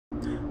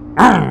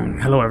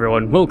Hello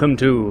everyone, welcome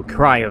to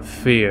Cry of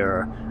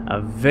Fear,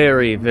 a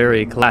very,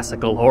 very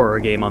classical horror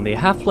game on the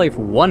Half-Life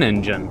 1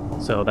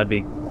 engine. So that'd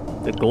be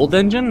the Gold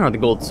engine or the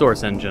Gold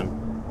Source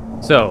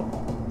engine? So,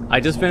 I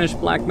just finished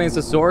Black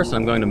Mesa Source and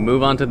I'm going to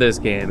move on to this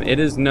game. It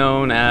is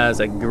known as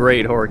a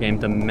great horror game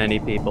to many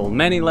people.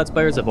 Many Let's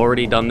Players have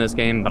already done this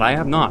game, but I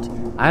have not.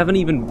 I haven't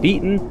even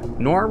beaten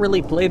nor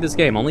really played this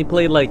game. Only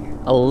played like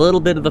a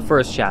little bit of the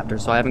first chapter,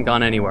 so I haven't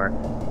gone anywhere.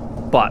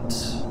 But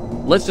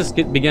let's just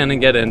begin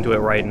and get into it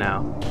right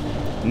now.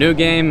 New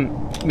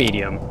game,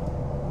 medium.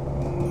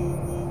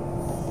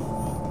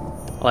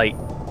 Like,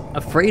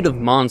 Afraid of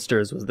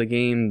Monsters was the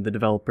game the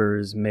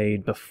developers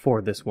made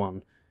before this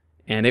one.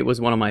 And it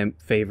was one of my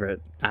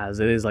favorite, as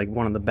it is like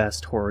one of the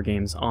best horror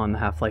games on the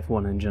Half-Life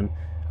 1 engine.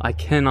 I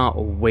cannot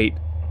wait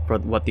for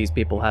what these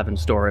people have in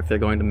store if they're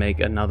going to make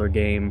another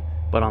game,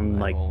 but on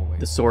like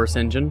the Source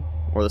engine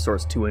or the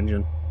Source 2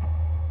 engine.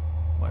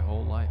 My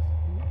whole life.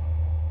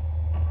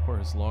 For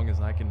as long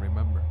as I can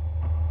remember.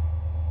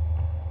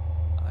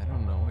 I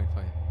don't know if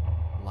I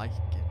like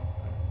it,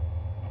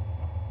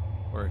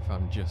 or if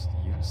I'm just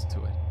used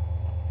to it.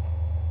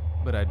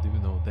 But I do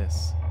know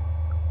this.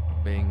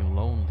 Being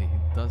lonely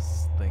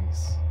does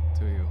things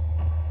to you.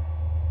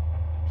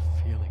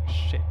 Feeling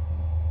shit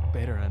and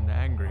bitter and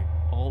angry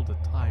all the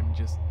time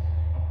just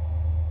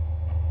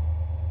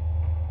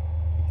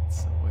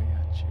eats away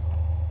at you.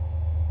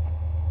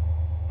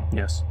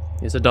 Yes,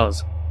 it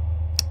does.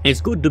 It's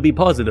good to be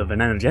positive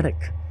and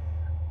energetic.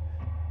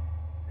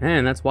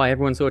 And that's why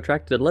everyone's so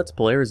attracted to Let's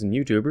Players and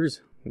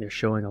YouTubers. They're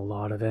showing a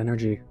lot of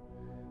energy.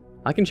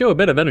 I can show a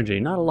bit of energy,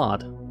 not a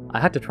lot.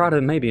 I had to try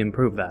to maybe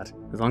improve that,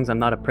 as long as I'm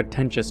not a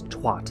pretentious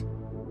twat.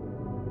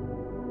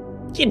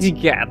 Kitty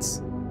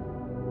cats!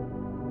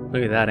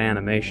 Look at that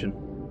animation.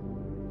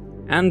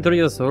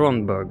 Andreas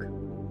Ronberg.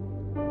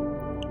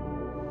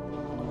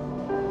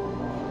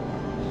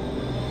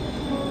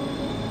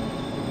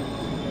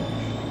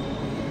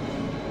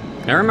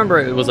 I remember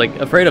it was like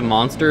Afraid of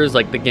Monsters,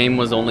 like the game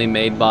was only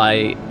made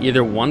by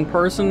either one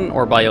person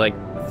or by like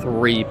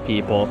 3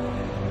 people.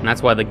 And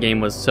that's why the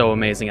game was so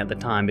amazing at the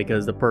time,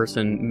 because the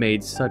person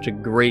made such a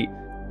great,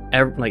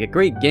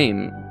 great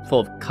game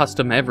full of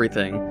custom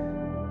everything,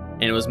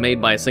 and it was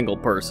made by a single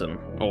person,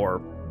 or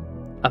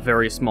a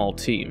very small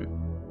team.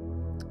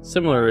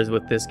 Similar is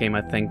with this game,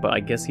 I think, but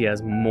I guess he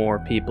has more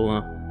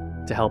people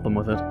to help him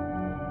with it.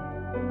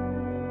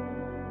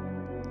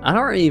 I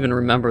don't even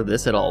remember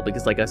this at all,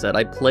 because like I said,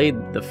 I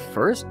played the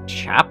first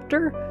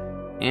chapter,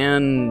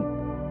 and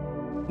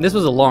this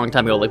was a long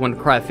time ago, like when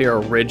Cry of Fear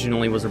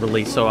originally was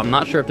released, so I'm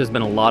not sure if there's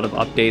been a lot of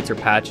updates or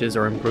patches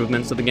or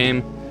improvements to the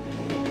game.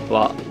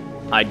 Well,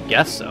 I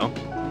guess so.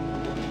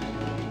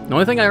 The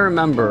only thing I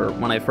remember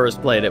when I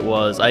first played it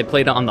was I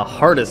played it on the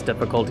hardest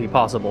difficulty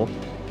possible.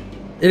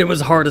 It was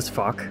hard as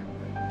fuck.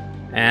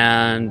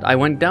 And I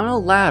went down a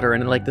ladder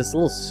into like this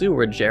little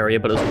sewerage area,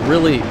 but it was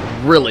really,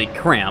 really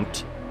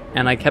cramped.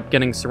 And I kept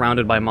getting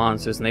surrounded by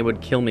monsters, and they would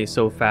kill me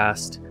so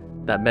fast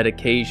that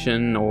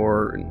medication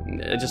or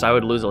just I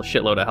would lose a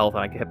shitload of health,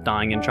 and I kept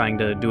dying and trying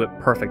to do it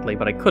perfectly,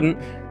 but I couldn't,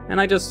 and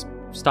I just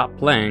stopped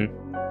playing.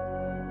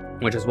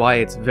 Which is why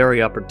it's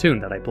very opportune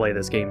that I play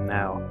this game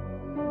now.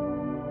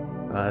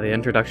 The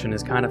introduction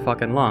is kind of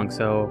fucking long,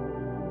 so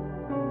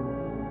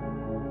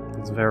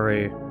it's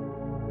very...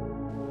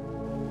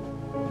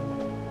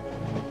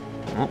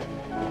 Oh,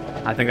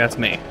 I think that's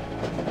me.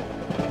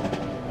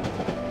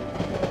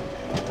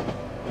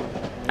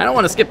 I don't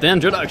want to skip the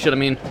introduction, I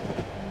mean...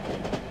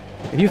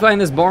 If you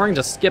find this boring,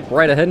 just skip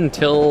right ahead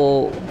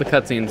until the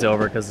cutscene's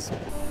over, because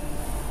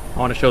I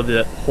want to show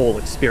the whole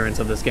experience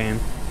of this game.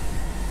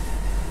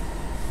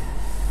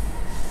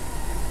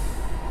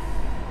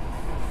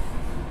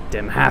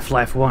 Dim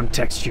Half-Life 1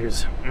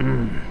 textures.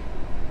 And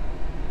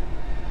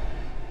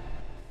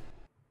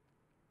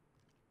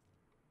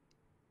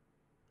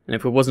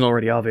if it wasn't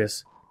already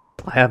obvious,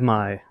 I have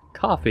my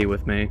coffee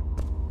with me.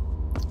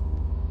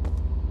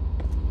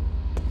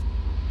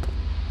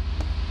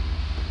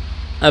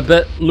 A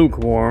bit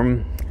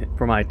lukewarm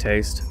for my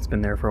taste. It's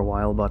been there for a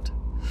while, but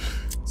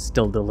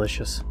still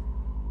delicious.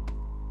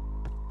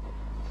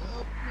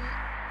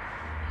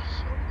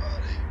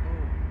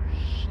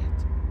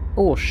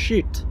 Oh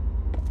shit.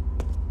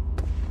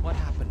 What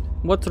happened?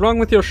 What's wrong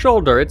with your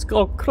shoulder? It's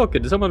all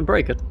crooked. Did someone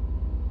break it?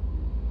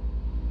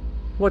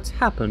 What's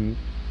happened?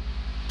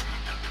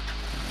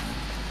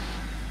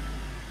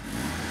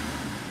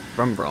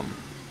 Vroom vroom.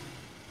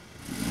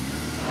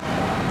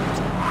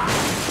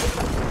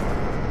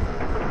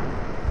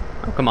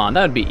 Oh, come on,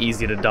 that would be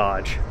easy to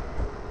dodge.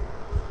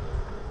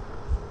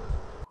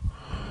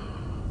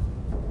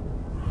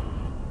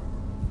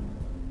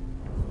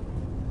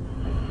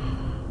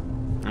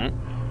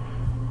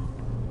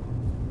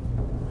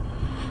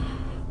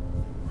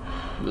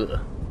 Ugh.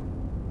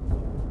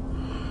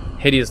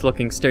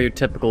 Hideous-looking,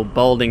 stereotypical,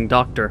 balding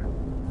doctor.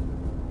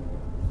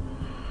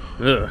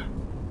 Ugh.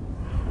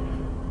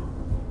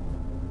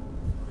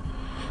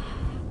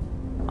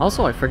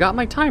 Also, I forgot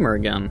my timer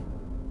again.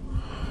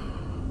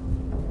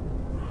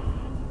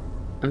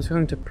 I'm just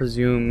going to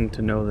presume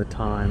to know the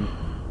time.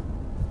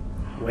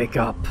 Wake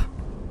up.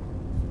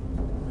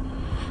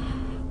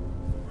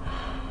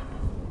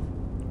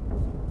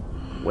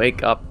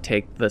 Wake up,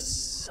 take the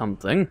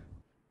something.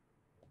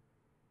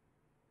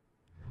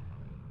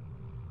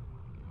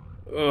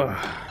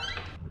 Ugh.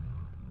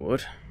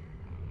 What?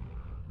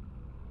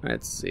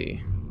 Let's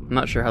see. I'm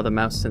not sure how the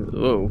mouse sends.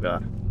 Oh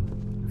god.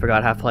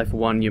 Forgot Half-Life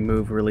 1, you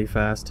move really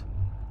fast.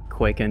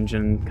 Quake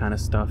engine kind of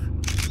stuff.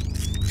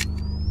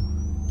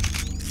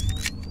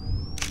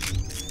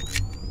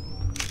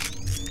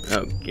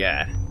 Oh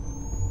god.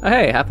 Oh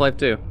hey, Half-Life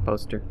 2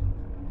 poster.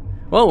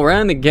 Well, we're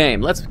in the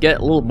game. Let's get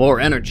a little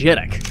more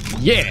energetic.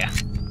 Yeah!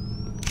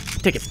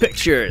 Taking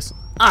pictures.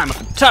 I'm a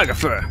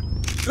photographer.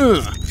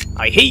 Ugh,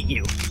 I hate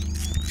you.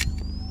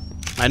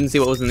 I didn't see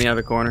what was in the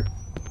other corner.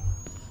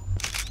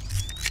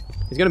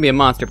 There's gonna be a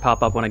monster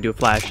pop up when I do a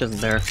flash, isn't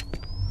there?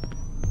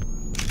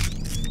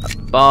 A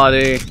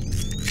body.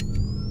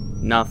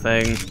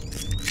 Nothing.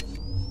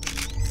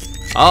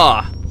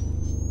 Ah!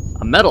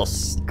 A metal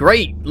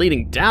grate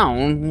leading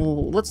down.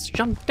 Well, let's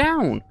jump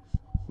down.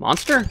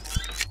 Monster?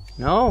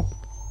 No.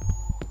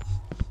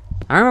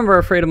 I remember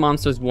Afraid of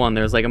Monsters 1.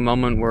 There's like a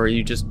moment where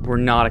you just were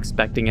not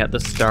expecting at the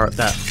start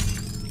that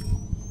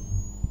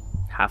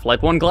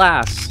Half-Life 1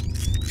 glass.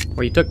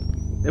 Where you took,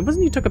 it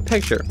wasn't you took a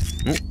picture.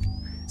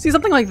 See,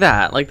 something like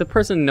that. Like the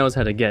person knows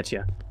how to get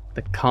you.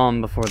 The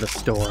calm before the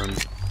storm.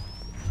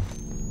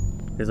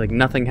 There's like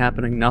nothing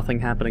happening, nothing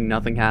happening,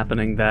 nothing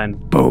happening, then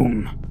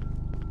boom.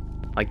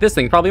 Like this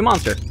thing's probably a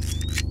monster.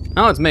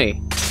 Oh, it's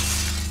me.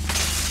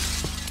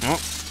 Oh.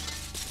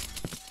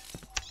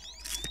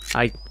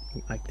 I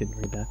didn't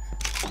read that.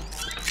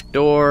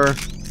 Door.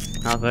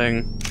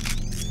 Nothing.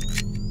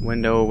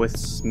 Window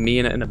with me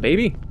in it and a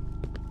baby?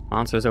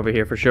 Monster's over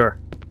here for sure.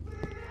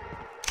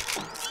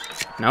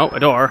 No, a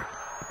door.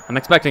 I'm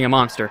expecting a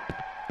monster.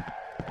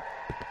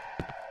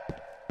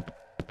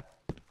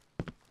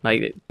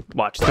 Like,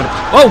 watch. It's gonna...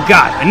 Oh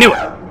god, I knew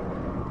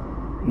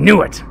it!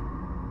 Knew it!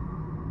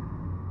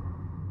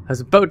 I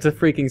was about to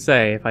freaking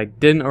say, if I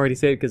didn't already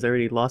say it because I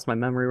already lost my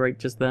memory right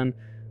just then,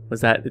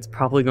 was that it's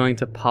probably going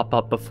to pop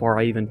up before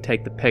I even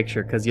take the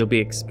picture, because you'll be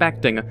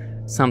expecting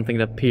something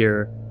to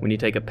appear when you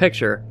take a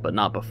picture, but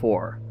not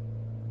before.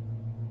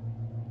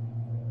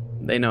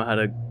 They know how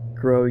to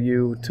grow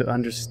you to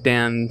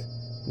understand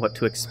what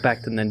to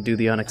expect and then do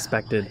the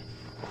unexpected.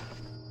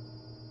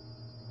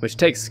 Which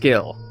takes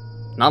skill.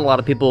 Not a lot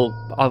of people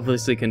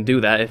obviously can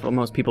do that if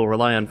most people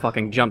rely on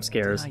fucking jump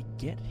scares. How did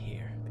I get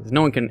here? Because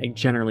no one can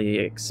generally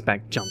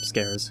expect jump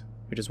scares,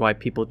 which is why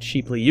people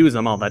cheaply use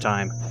them all the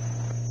time.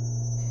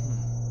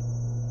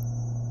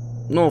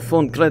 No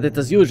phone credit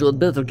as usual,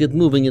 better get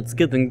moving, it's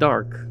getting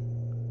dark.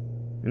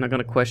 You're not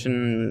gonna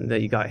question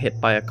that you got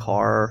hit by a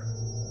car?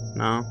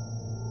 No?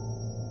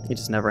 It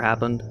just never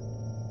happened?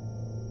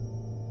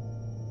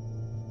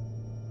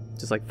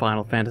 Just like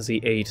Final Fantasy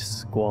VIII,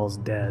 Squall's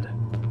dead.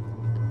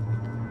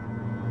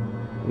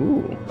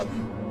 Ooh.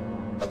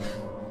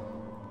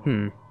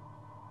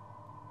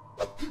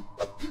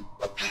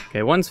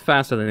 Okay, one's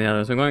faster than the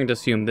other, so I'm going to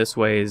assume this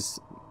way is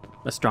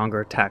a stronger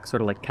attack,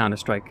 sort of like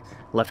Counter-Strike,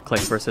 left click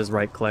versus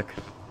right click.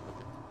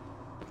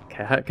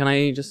 Okay, can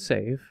I just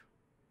save?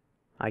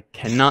 I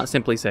cannot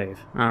simply save.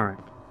 Alright.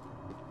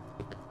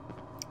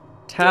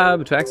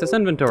 Tab to access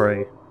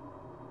inventory.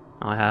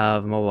 I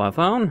have a mobile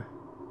phone,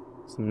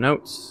 some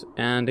notes,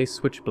 and a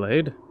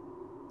switchblade.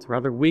 It's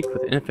rather weak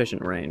with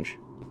inefficient range.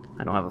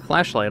 I don't have a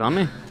flashlight on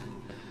me.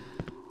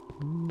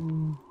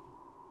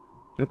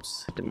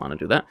 Oops, didn't want to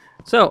do that.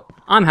 So,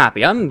 I'm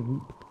happy.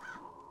 I'm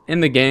in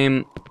the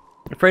game.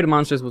 Afraid of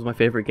Monsters was my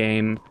favorite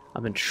game.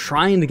 I've been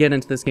trying to get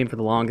into this game for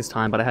the longest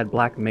time, but I had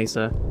Black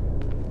Mesa.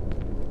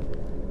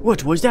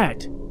 What was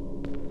that?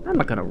 I'm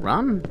not gonna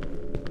run.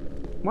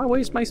 Why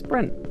waste my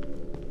sprint?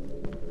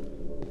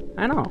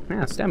 I know,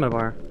 yeah, stamina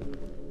bar.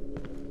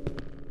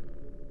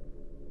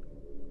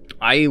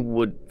 I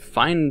would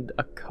find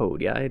a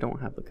code. Yeah, I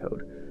don't have the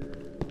code.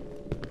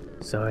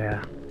 So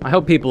yeah, I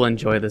hope people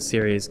enjoy this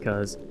series,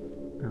 cause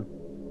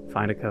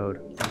find a code.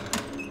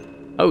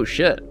 Oh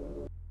shit.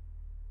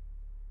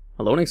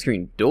 A loading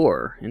screen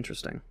door.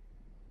 Interesting.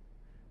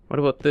 What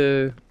about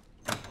the...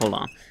 Hold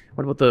on.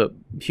 What about the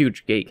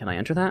huge gate? Can I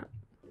enter that?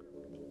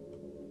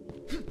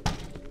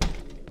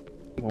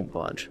 Won't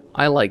budge.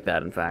 I like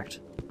that, in fact.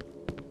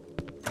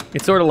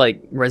 It's sort of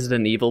like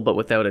Resident Evil, but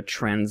without a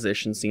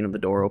transition scene of the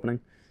door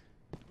opening.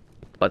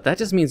 But that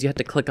just means you have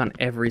to click on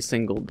every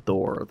single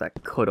door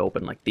that could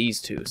open, like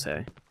these two,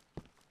 say.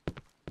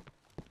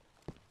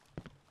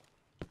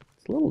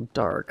 It's a little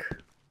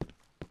dark.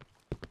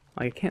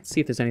 I can't see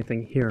if there's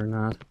anything here or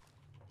not.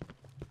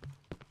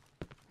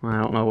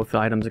 I don't know if the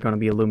items are going to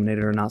be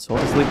illuminated or not, so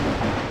I'll just leave.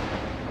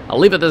 I'll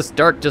leave it this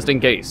dark just in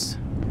case.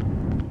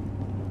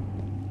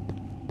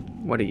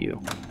 What are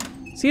you?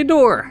 See a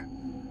door!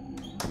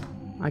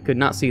 I could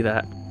not see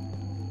that.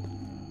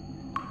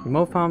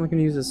 Remote phone we can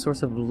use as a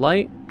source of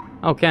light.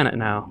 Oh, can it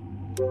now?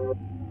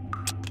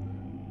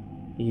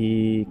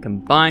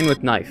 Combine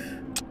with knife.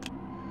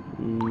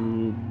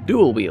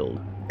 Dual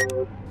wield.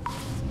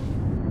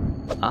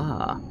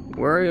 Ah,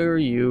 where are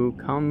you?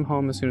 Come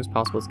home as soon as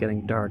possible. It's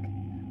getting dark.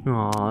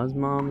 Aw, his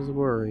mom's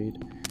worried.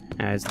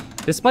 As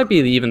this might be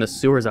even the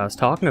sewers I was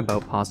talking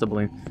about,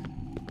 possibly.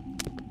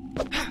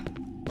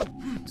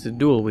 It's a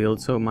dual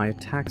wield, so my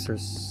attacks are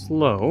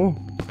slow.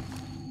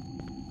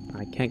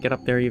 I can't get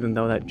up there even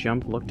though that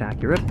jump looked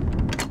accurate.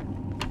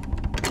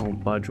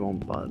 Won't budge,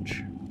 won't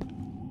budge.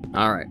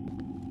 Alright.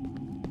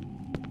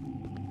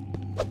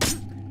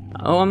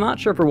 Oh, I'm not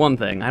sure for one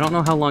thing. I don't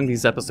know how long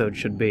these episodes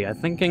should be. I'm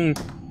thinking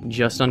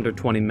just under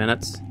 20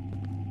 minutes.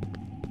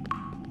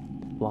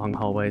 Long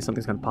hallway,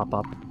 something's gonna pop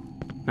up.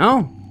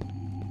 No?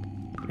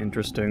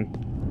 Interesting.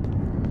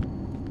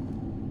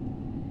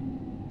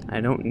 I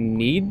don't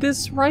need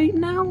this right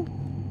now?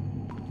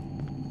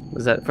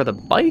 Was that for the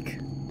bike?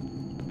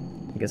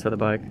 I guess for the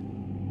bike.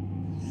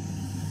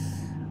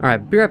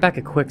 Alright, be right back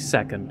a quick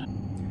second.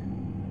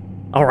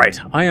 Alright,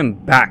 I am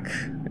back.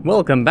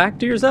 Welcome back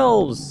to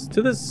yourselves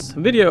to this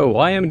video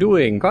I am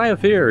doing Cry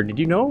of Fear. Did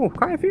you know?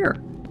 Cry of Fear.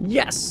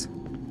 Yes!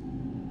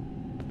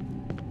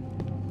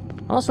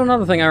 Also,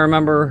 another thing I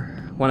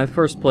remember when I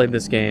first played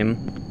this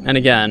game, and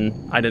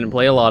again, I didn't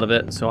play a lot of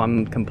it, so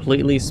I'm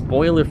completely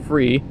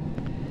spoiler-free.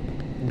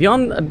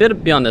 A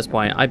bit beyond this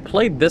point, I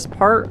played this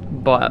part,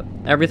 but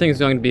everything's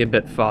going to be a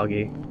bit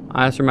foggy.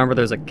 I just remember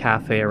there's a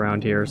cafe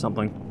around here or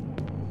something.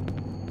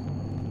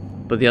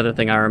 But the other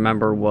thing I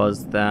remember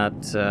was that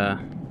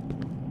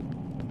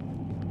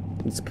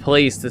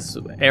this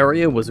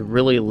area was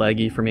really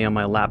laggy for me on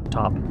my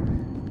laptop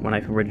when I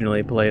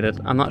originally played it.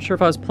 I'm not sure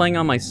if I was playing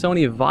on my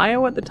Sony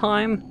Vaio at the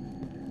time,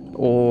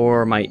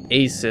 or my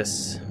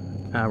Asus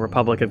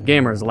Republic of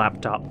Gamers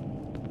laptop.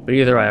 But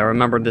either way, I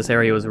remembered this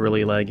area was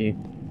really laggy.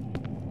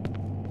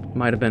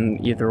 Might have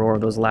been either or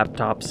of those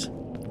laptops.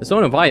 The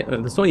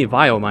Sony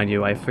Vaio, mind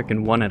you, I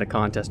freaking won at a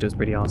contest. It was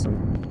pretty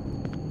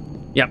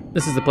awesome. Yep,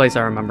 this is the place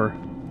I remember.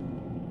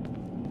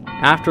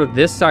 After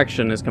this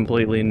section is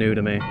completely new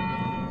to me.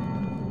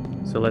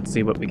 So let's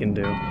see what we can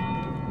do.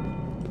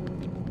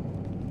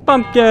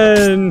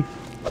 Pumpkin!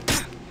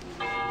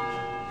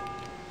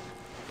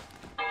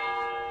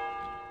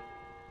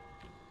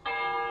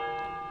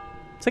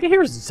 It's like I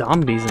hear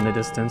zombies in the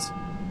distance.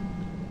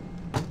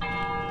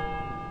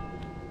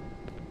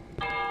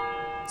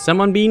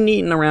 Someone being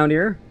eaten around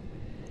here.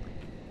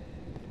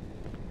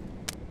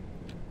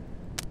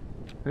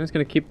 I'm just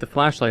gonna keep the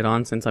flashlight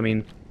on since, I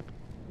mean,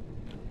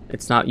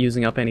 it's not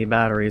using up any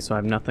batteries, so I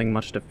have nothing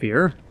much to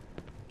fear.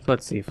 So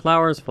let's see.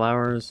 Flowers,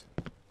 flowers.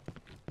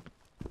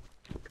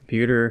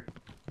 Computer.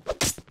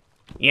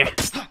 Yeah.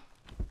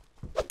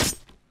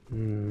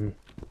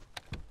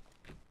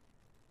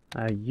 A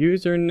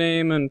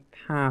username and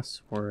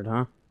password,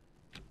 huh?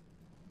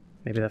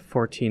 Maybe that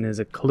 14 is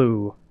a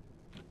clue.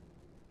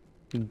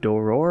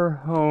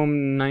 Doror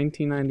Home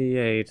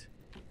 1998.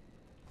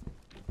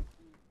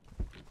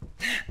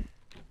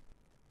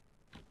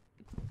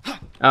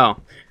 Oh,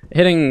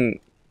 hitting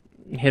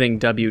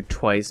W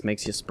twice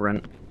makes you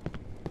sprint.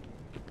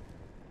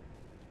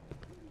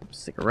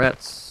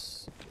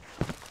 Cigarettes.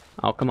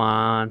 Oh, come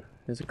on.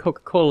 There's a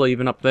Coca-Cola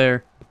even up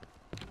there.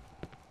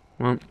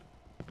 Well,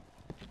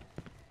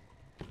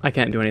 I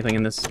can't do anything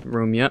in this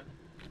room yet.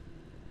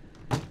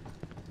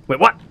 Wait,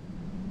 what?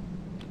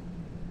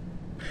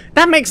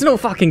 That makes no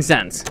fucking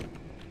sense.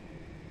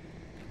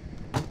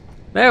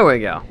 There we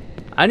go.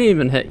 I didn't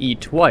even hit E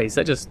twice.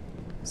 That just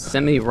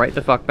sent me right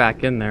the fuck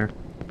back in there.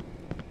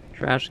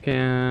 Trash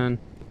can.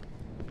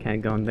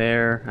 Can't go in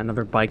there.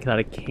 Another bike that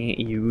I can't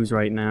use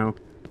right now.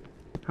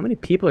 How many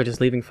people are just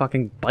leaving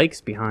fucking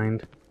bikes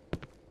behind?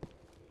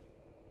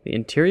 The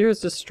interior is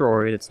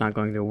destroyed. It's not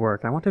going to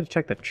work. I wanted to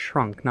check the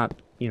trunk, not,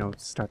 you know,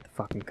 start the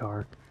fucking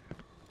car.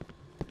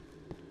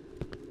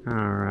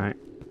 Alright.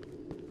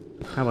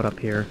 How about up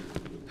here?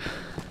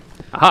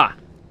 Aha!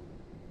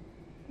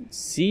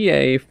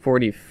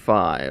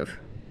 CA45.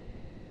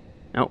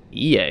 Oh,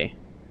 EA.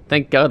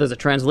 Thank God there's a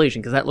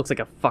translation, because that looks like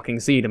a fucking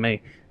C to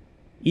me.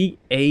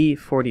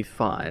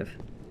 EA45.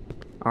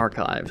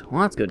 Archived.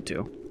 Well, that's good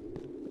too.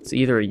 It's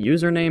either a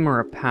username or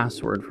a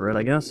password for it,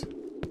 I guess.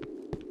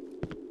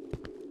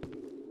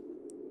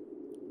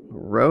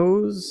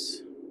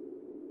 Rose.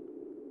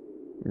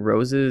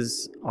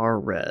 Roses are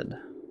red.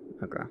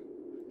 Okay.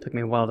 Took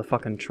me a while to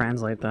fucking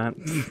translate that.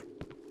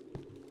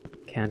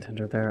 Can't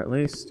enter there at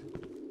least.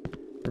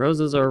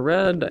 Roses are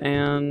red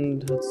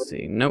and let's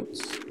see, notes.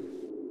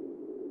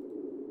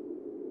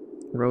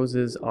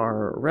 Roses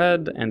are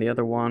red and the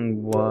other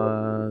one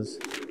was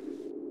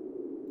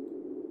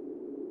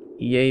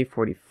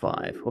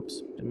EA45.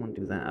 Whoops, didn't want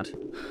to do that.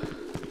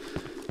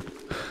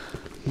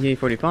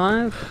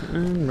 EA45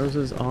 and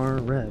roses are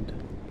red.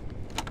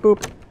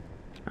 Boop.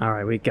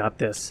 Alright, we got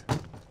this.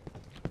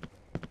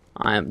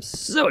 I am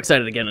so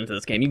excited to get into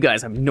this game. You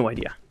guys have no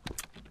idea.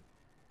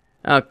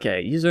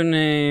 Okay,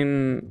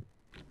 username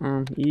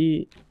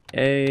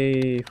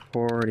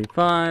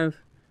EA45.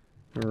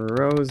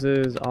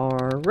 Roses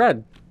are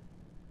red.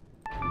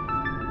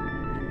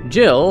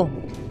 Jill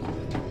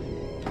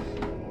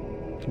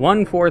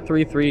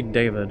 1433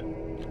 David.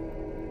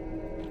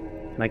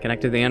 Can I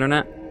connect to the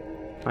internet?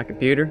 My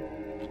computer?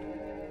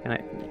 Can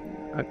I?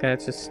 Okay,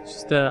 it's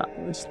just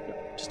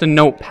Just a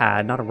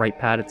notepad, not a write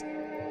pad. It's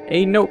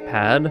a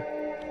notepad.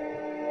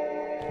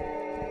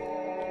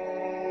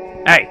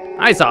 Hey,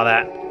 I saw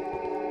that.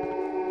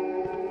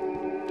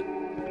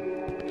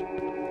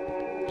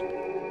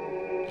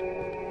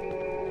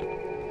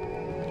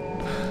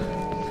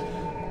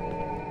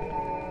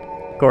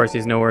 Of course,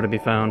 he's nowhere to be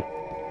found.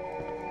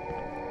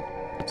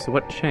 So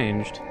what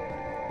changed?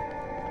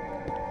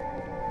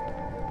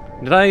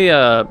 Did I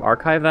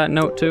archive that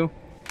note too?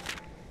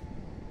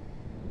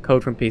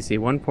 Code from PC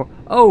 1.4.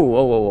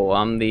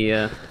 Oh,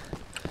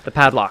 the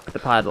padlock. The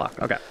padlock.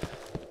 Okay.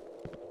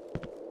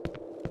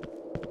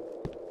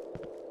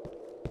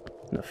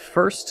 The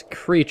first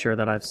creature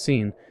that I've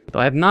seen, though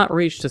I have not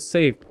reached a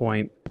save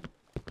point.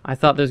 I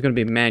thought there's going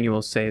to be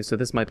manual saves, so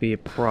this might be a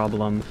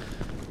problem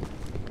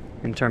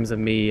in terms of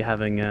me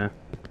having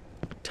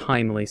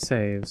timely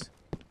saves.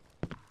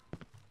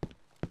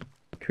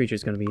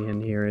 Creature's going to be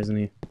in here, isn't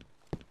he?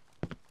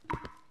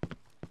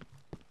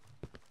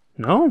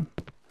 No.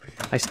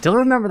 I still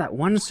remember that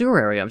one sewer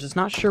area. I'm just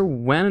not sure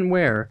when and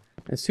where.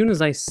 As soon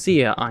as I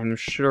see it, I'm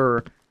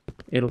sure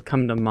it'll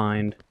come to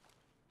mind.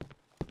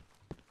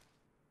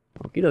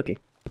 Okie dokie.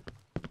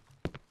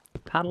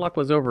 Padlock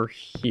was over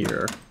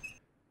here.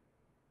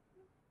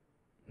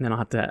 And then I'll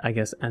have to, I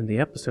guess, end the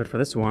episode for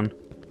this one.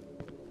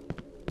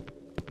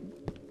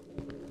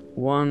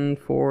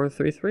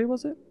 1433,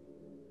 was it?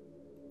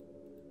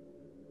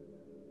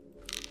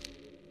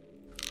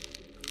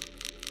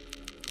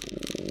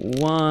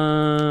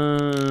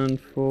 One,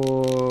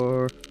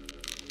 4,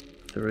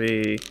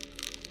 3,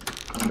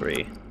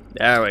 3.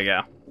 There we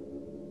go.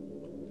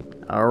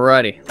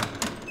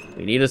 Alrighty.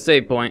 We need a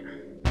save point.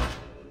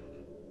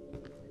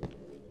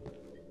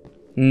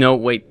 No,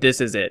 wait,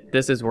 this is it.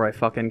 This is where I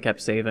fucking kept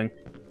saving.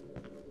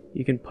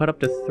 You can put up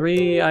to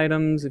 3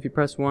 items if you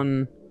press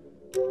 1.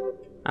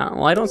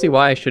 Well, I don't see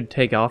why I should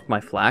take off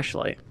my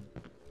flashlight.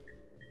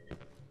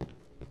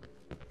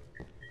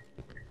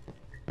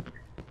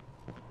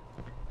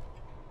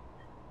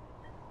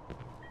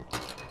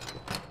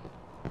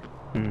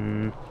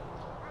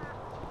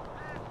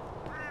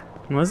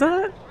 Was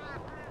that?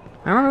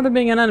 I remember there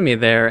being an enemy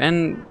there,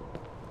 and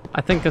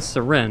I think a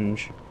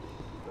syringe.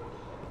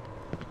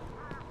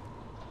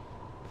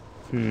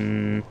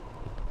 No.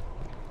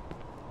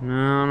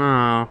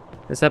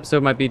 This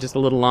episode might be just a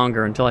little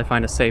longer until I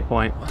find a save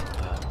point.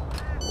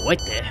 What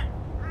the?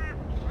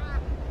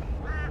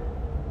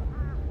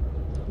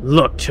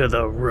 Look to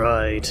the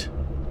right.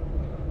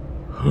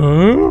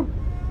 Huh?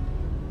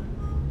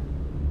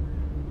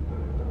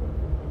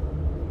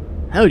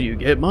 How do you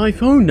get my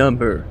phone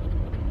number?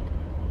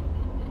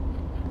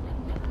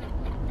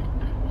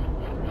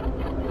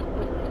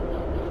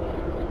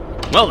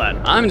 Well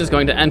then, I'm just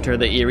going to enter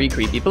the eerie,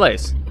 creepy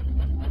place.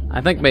 I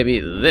think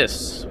maybe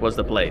this was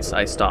the place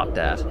I stopped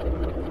at.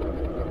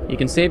 You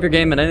can save your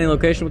game at any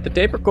location with the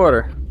tape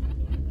recorder.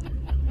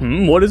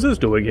 What is this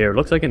doing here?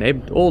 Looks like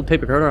an old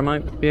tape recorder. I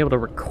might be able to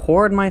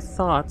record my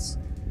thoughts.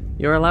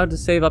 You're allowed to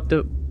save up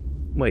to...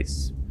 Wait.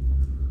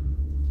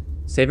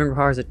 Saving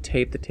requires a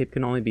tape. The tape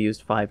can only be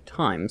used 5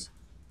 times.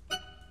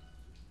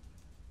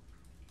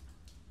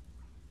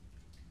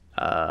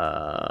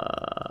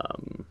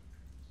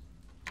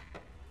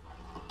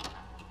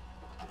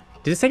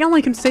 Did it say I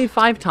only can save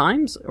 5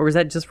 times? Or is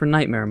that just for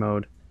nightmare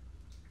mode?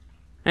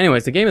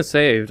 Anyways, the game is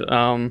saved.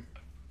 I'll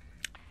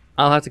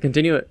have to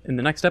continue it in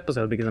the next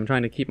episode because I'm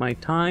trying to keep my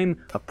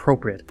time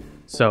appropriate.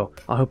 So,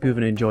 I hope you've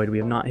enjoyed. We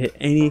have not hit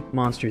any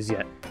monsters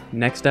yet.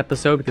 Next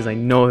episode, because I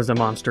know there's a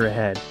monster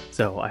ahead.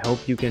 So, I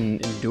hope you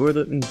can endure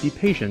and be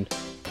patient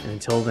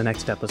until the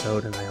next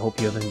episode, and I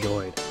hope you have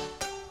enjoyed.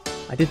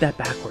 I did that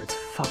backwards.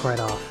 Fuck right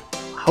off.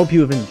 I hope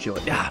you have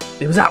enjoyed. Yeah,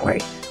 it was that way.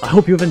 I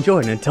hope you have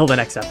enjoyed, and until the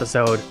next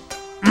episode...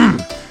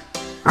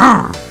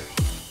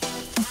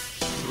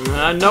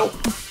 Nope.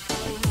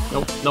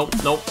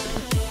 Nope.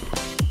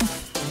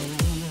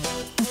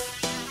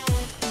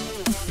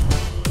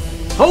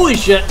 Holy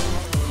shit!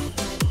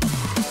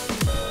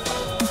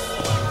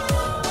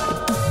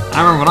 I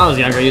remember when I was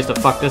younger, I used to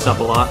fuck this up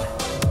a lot.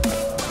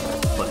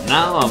 But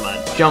now I'm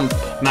a Jump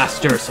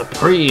Master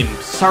Supreme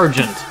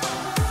Sergeant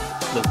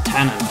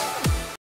Lieutenant.